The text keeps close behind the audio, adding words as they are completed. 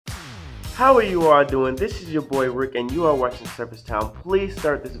How are you all doing? This is your boy Rick and you are watching Surface Town. Please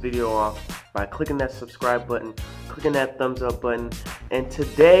start this video off by clicking that subscribe button, clicking that thumbs up button. And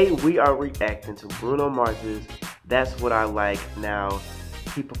today we are reacting to Bruno Mars's That's What I Like. Now,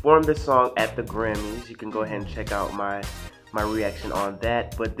 he performed this song at the Grammys. You can go ahead and check out my reaction on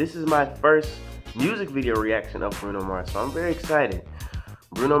that. But this is my first music video reaction of Bruno Mars, so I'm very excited.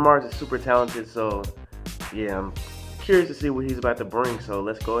 Bruno Mars is super talented, so yeah, I'm curious to see what he's about to bring. So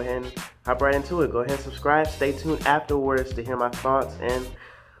let's go ahead and hop right into it. Go ahead and subscribe. Stay tuned afterwards to hear my thoughts, and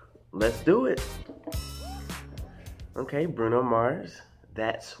let's do it. Okay, Bruno Mars,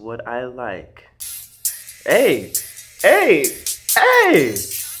 That's What I Like. Hey, hey, hey,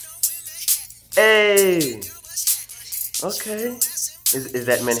 hey. Okay, is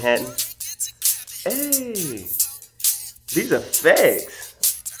that Manhattan? Hey, these effects,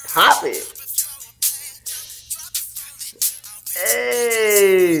 pop it.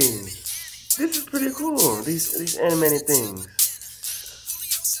 Hey, this is pretty cool. These animated things.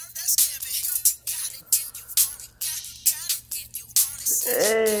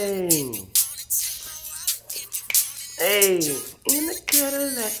 Hey, hey, in the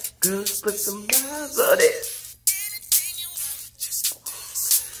Cadillac, girls put some miles on it.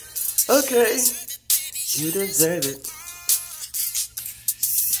 Okay, you deserve it.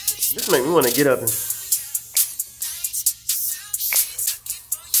 This makes me want to get up and.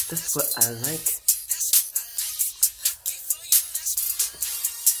 That's what I like.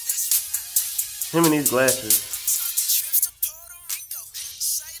 Him and these glasses.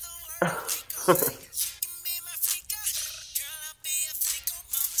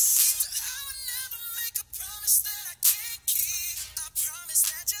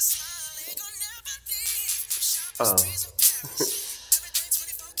 Oh.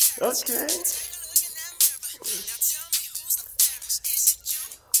 Okay.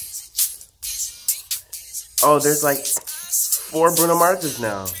 Oh, there's like 4 Bruno Marses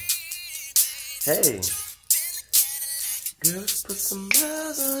now. Hey. Girls put some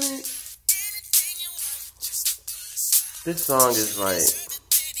miles on it. This song is like,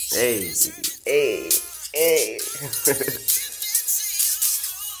 hey, hey, hey.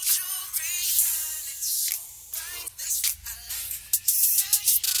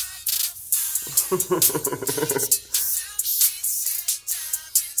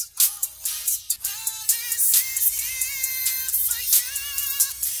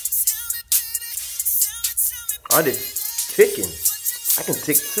 Oh, this ticking. I can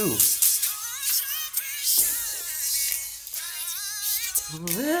tick too.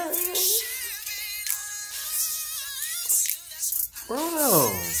 Bruno.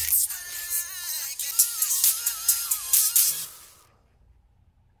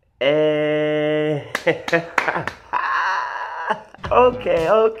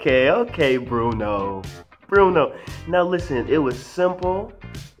 Okay, Bruno. Now listen, it was simple.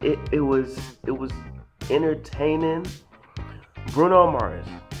 It was entertaining. Bruno Mars,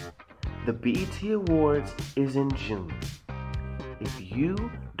 the BET Awards is in June. If you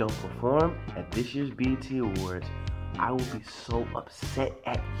don't perform at this year's BET Awards, I will be so upset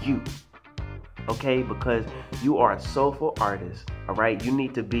at you. Okay, because you are a soulful artist, all right? You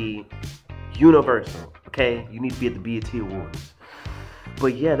need to be universal, okay? You need to be at the BET Awards.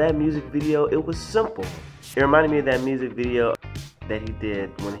 But yeah, that music video, it was simple. It reminded me of that music video that he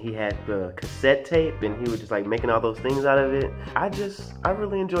did when he had the cassette tape and he was just like making all those things out of it. I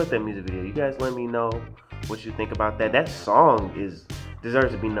really enjoyed that music video. You guys let me know what you think about that. That song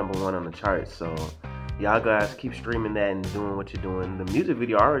deserves to be #1 on the charts. So y'all guys keep streaming that and doing what you're doing. The music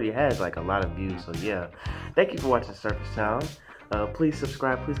video already has like a lot of views. So yeah, thank you for watching Surface Town. Please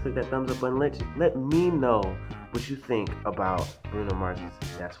subscribe. Please click that thumbs up button. Let me know what you think about Bruno Mars's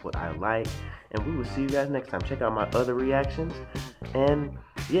That's What I Like. And we will see you guys next time. Check out my other reactions. And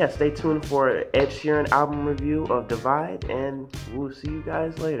yeah, stay tuned for Ed Sheeran album review of Divide. And we'll see you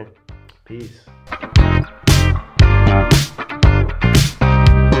guys later. Peace.